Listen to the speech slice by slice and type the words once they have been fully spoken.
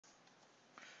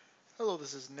Hello,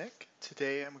 this is Nick.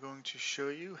 Today I'm going to show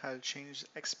you how to change the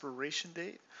expiration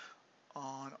date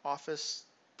on Office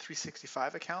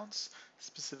 365 accounts,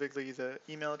 specifically the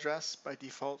email address. By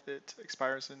default, it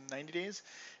expires in 90 days,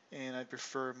 and I'd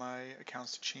prefer my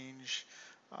accounts to change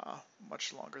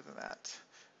much longer than that,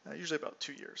 usually about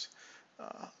 2 years.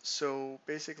 So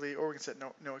basically, or we can set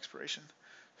no expiration.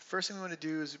 First thing we want to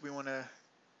do is we want to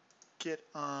get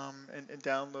and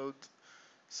download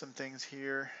some things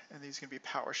here, and these can be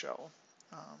PowerShell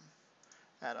um,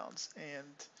 add-ons. And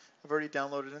I've already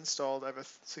downloaded and installed. I have a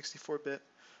 64-bit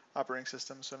operating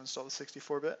system, so I've installed the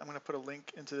 64-bit. I'm going to put a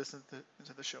link into this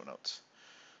into the show notes.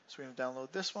 So we're going to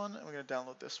download this one, and we're going to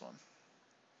download this one.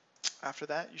 After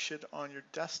that, you should on your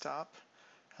desktop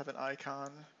have an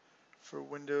icon for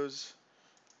Windows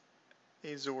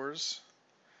Azores.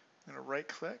 I'm going to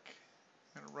right-click.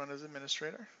 I'm going to run as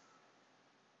administrator.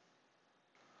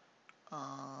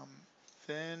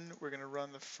 Then we're going to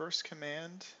run the first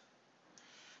command.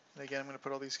 And again, I'm going to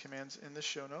put all these commands in the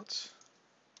show notes.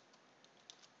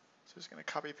 So just going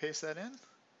to copy paste that in.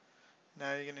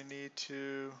 Now you're going to need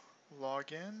to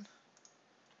log in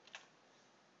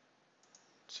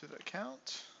to the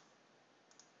account.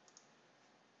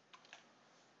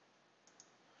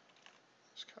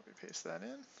 Just copy paste that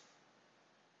in.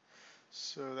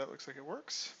 So that looks like it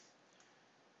works.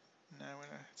 Now I'm going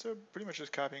to, so pretty much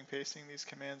just copying and pasting these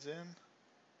commands in.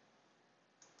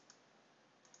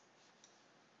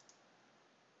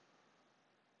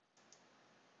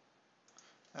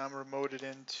 Now I'm remoted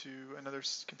into another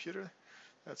computer.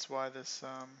 That's why this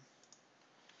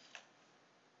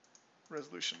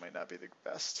resolution might not be the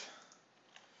best.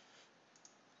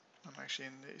 I'm actually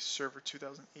in a Server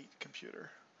 2008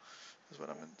 computer. Is what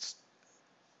I'm in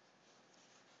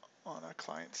on a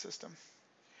client system.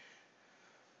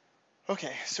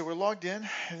 Okay, so we're logged in.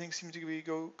 Everything seems to be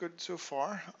good so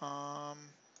far. Now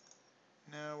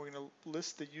we're going to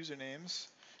list the usernames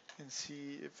and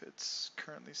see if it's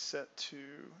currently set to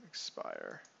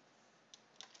expire.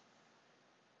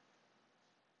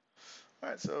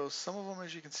 Alright, so some of them,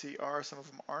 as you can see, are, some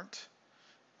of them aren't.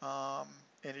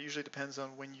 And it usually depends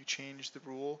on when you change the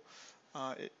rule.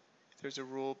 There's a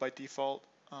rule by default,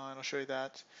 and I'll show you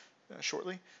that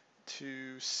shortly,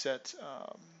 to set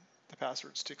the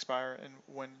passwords to expire and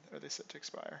when are they set to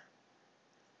expire.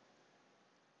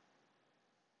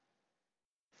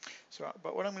 So,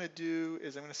 but what I'm going to do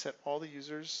is I'm going to set all the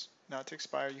users not to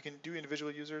expire. You can do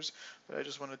individual users, but I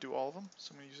just want to do all of them.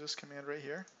 So I'm going to use this command right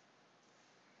here.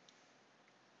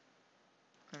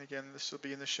 And again, this will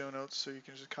be in the show notes, so you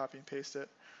can just copy and paste it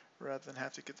rather than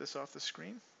have to get this off the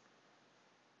screen.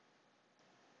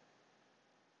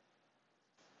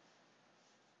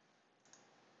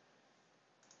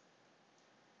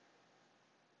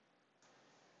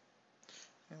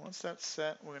 And once that's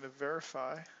set, we're going to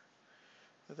verify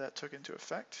that that took into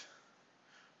effect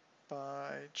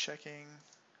by checking,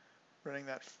 running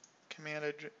that command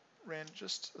I ran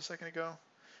just a second ago.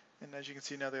 And as you can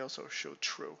see now, they also show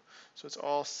true. So it's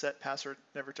all set password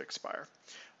never to expire.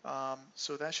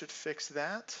 So that should fix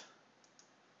that.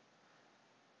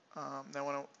 Now I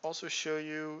want to also show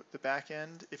you the back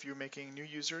end if you're making new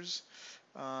users.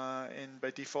 And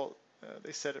by default,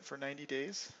 they set it for 90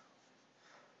 days.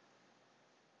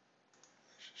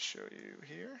 Show you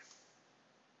here.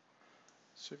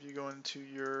 So if you go into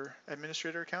your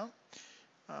administrator account,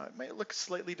 it might look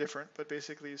slightly different, but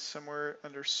basically somewhere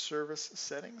under service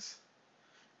settings,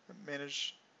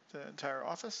 manage the entire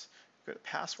office, go to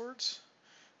passwords,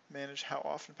 manage how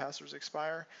often passwords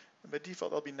expire, and by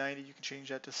default they'll be 90. You can change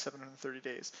that to 730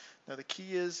 days. Now the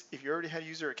key is if you already had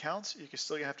user accounts, you can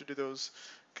still have to do those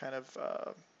kind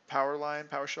of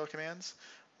PowerShell commands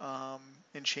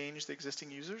and change the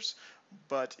existing users.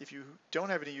 But if you don't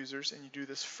have any users and you do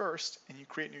this first and you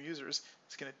create new users,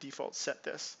 it's going to default set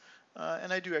this.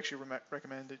 And I do actually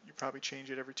recommend that you probably change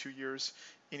it every 2 years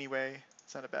anyway.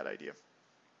 It's not a bad idea.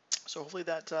 So hopefully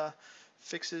that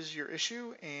fixes your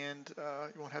issue, and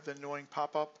you won't have the annoying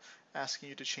pop-up asking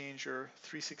you to change your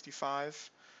 365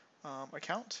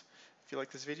 account. If you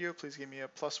like this video, please give me a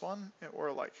 +1 or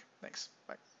a like. Thanks.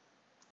 Bye.